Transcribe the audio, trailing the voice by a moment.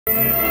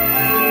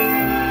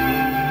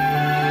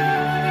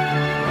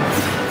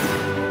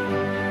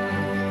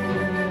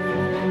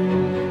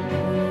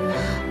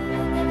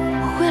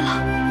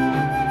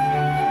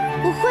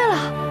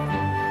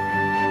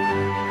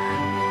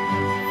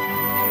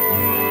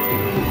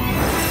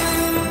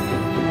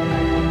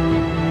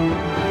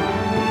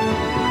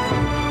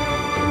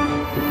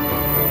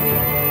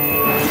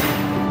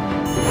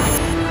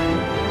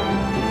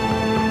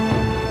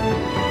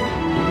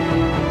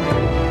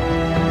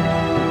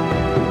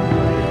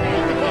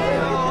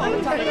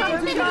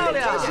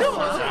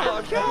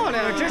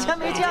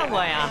没见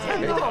过呀？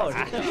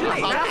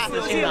哪家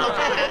雌性啊？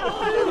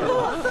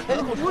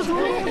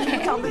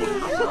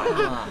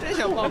真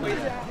想抱回去。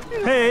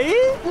嘿，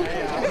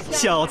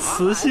小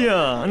雌性，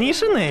你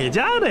是哪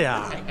家的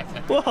呀？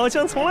我好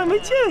像从来没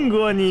见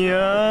过你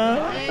啊！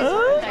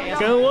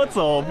跟我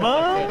走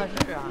吧。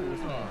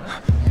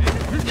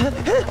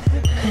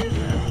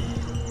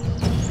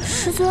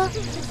师尊，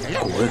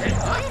滚！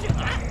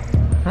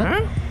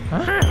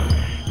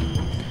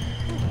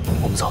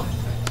我们走。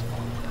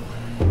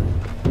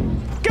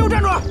给我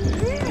站住！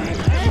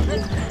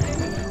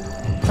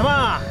怎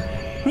么，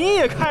你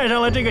也看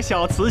上了这个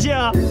小雌性？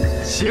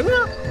行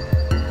啊，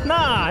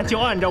那就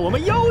按照我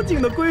们妖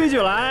精的规矩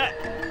来，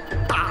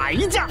打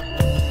一架，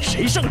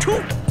谁胜出，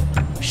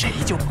谁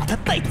就把他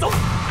带走。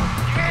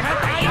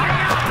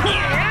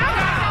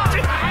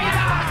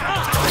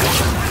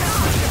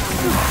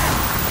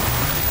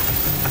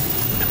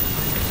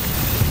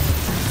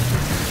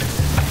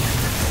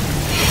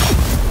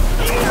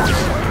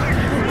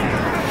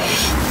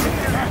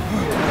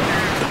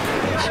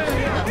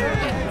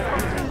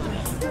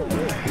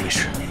你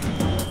是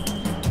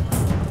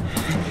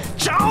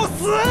找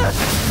死！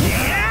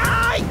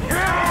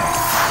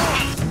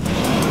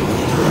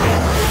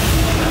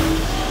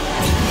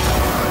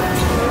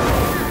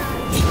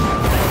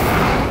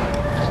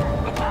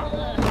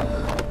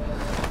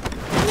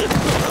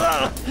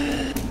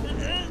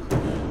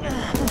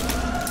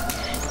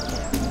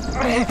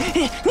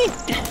你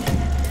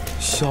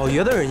小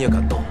爷的人也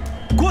敢动，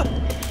滚！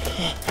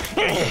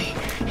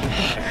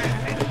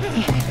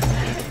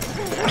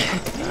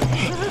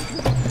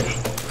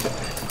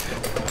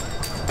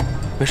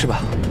没事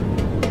吧？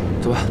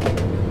走吧。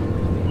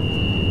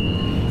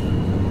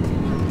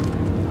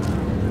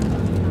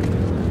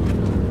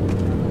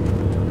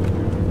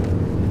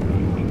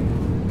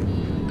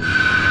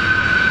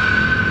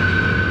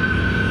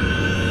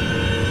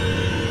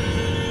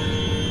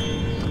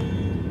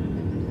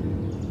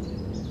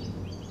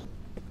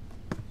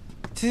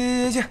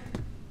进。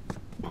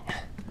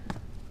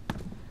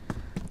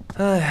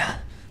哎呀，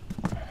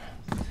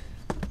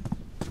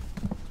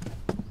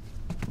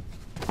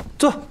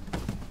坐。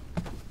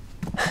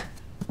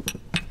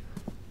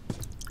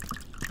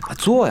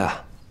坐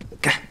呀，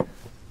该。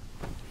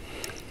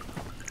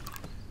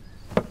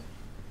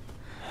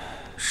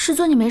师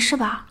尊，你没事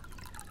吧？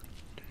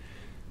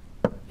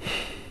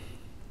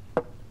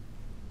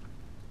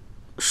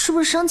是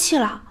不是生气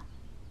了？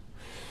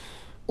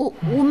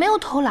我没有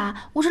偷懒，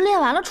我是练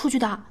完了出去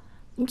的，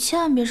你千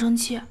万别生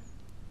气。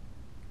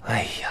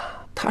哎呀，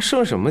他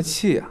生什么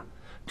气呀？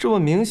这么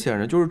明显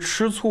的就是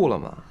吃醋了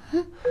嘛。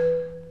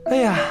哎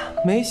呀，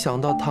没想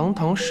到堂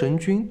堂神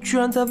君居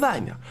然在外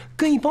面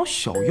跟一帮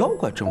小妖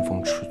怪争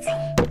风吃醋。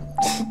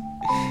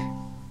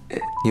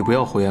你不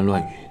要胡言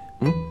乱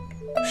语，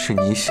是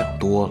你想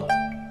多了。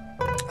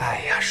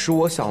哎呀，是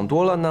我想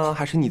多了呢，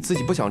还是你自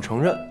己不想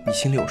承认？你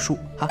心里有数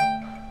啊。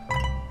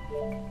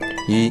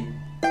一，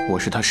我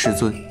是他师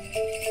尊；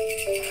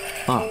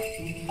二，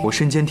我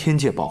身兼天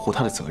界保护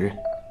他的责任，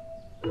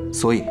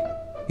所以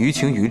于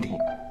情于理，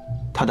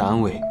他的安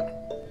危，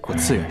我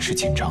自然是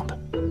紧张的。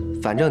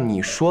反正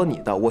你说你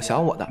的，我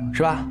想我的，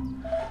是吧？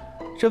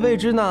这未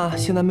知呢，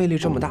现在魅力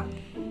这么大，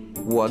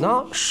我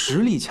呢实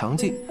力强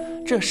劲，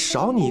这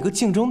少你一个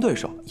竞争对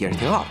手也是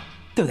挺好的，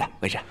对不对，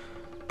未知？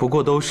不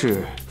过都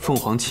是凤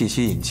凰气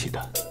息引起的，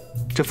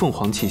这凤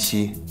凰气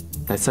息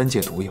乃三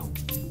界独有，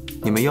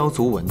你们妖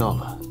族闻到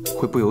了，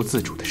会不由自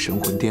主的神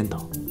魂颠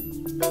倒。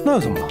那又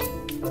怎么了？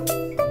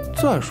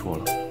再说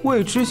了，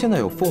未知现在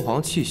有凤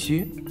凰气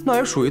息，那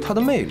也属于他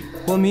的魅力。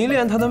我迷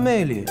恋他的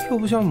魅力，又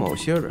不像某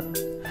些人，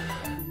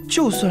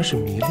就算是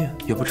迷恋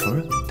也不承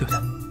认，对不对？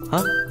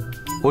啊？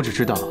我只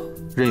知道，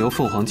任由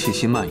凤凰气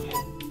息蔓延，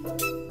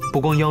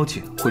不光妖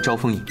精会招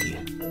蜂引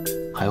蝶，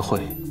还会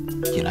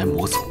引来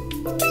魔族。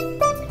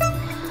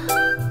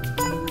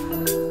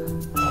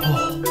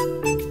哦，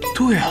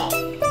对啊，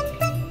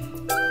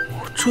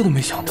我这都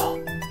没想到。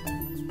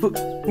不，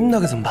那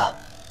该怎么办？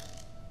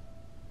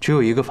只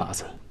有一个法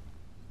子，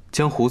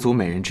将狐族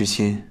美人之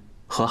心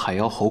和海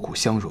妖喉骨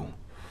相融，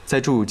再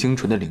注入精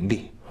纯的灵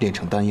力，炼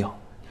成丹药，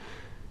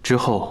之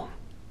后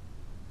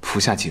服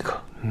下即可。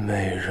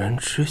美人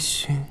之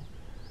心，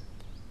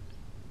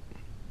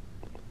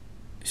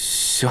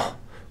行，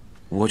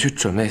我去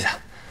准备一下。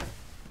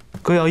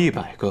各要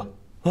100个。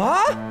啊？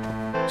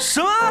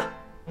什么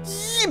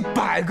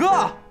？100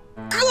个？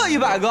各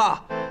100个？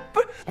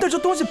不是，那这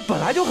东西本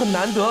来就很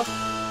难得。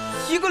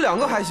1个2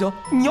个还行，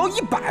你要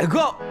100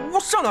个，我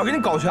上哪给你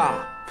搞去啊？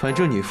反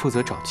正你负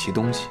责找齐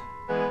东西。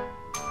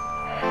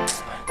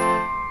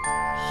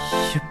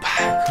100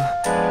个，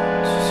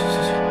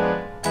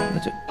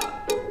行，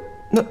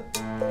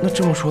那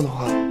这么说的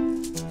话，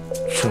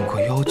整个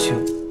妖精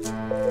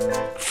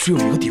只有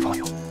一个地方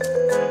有。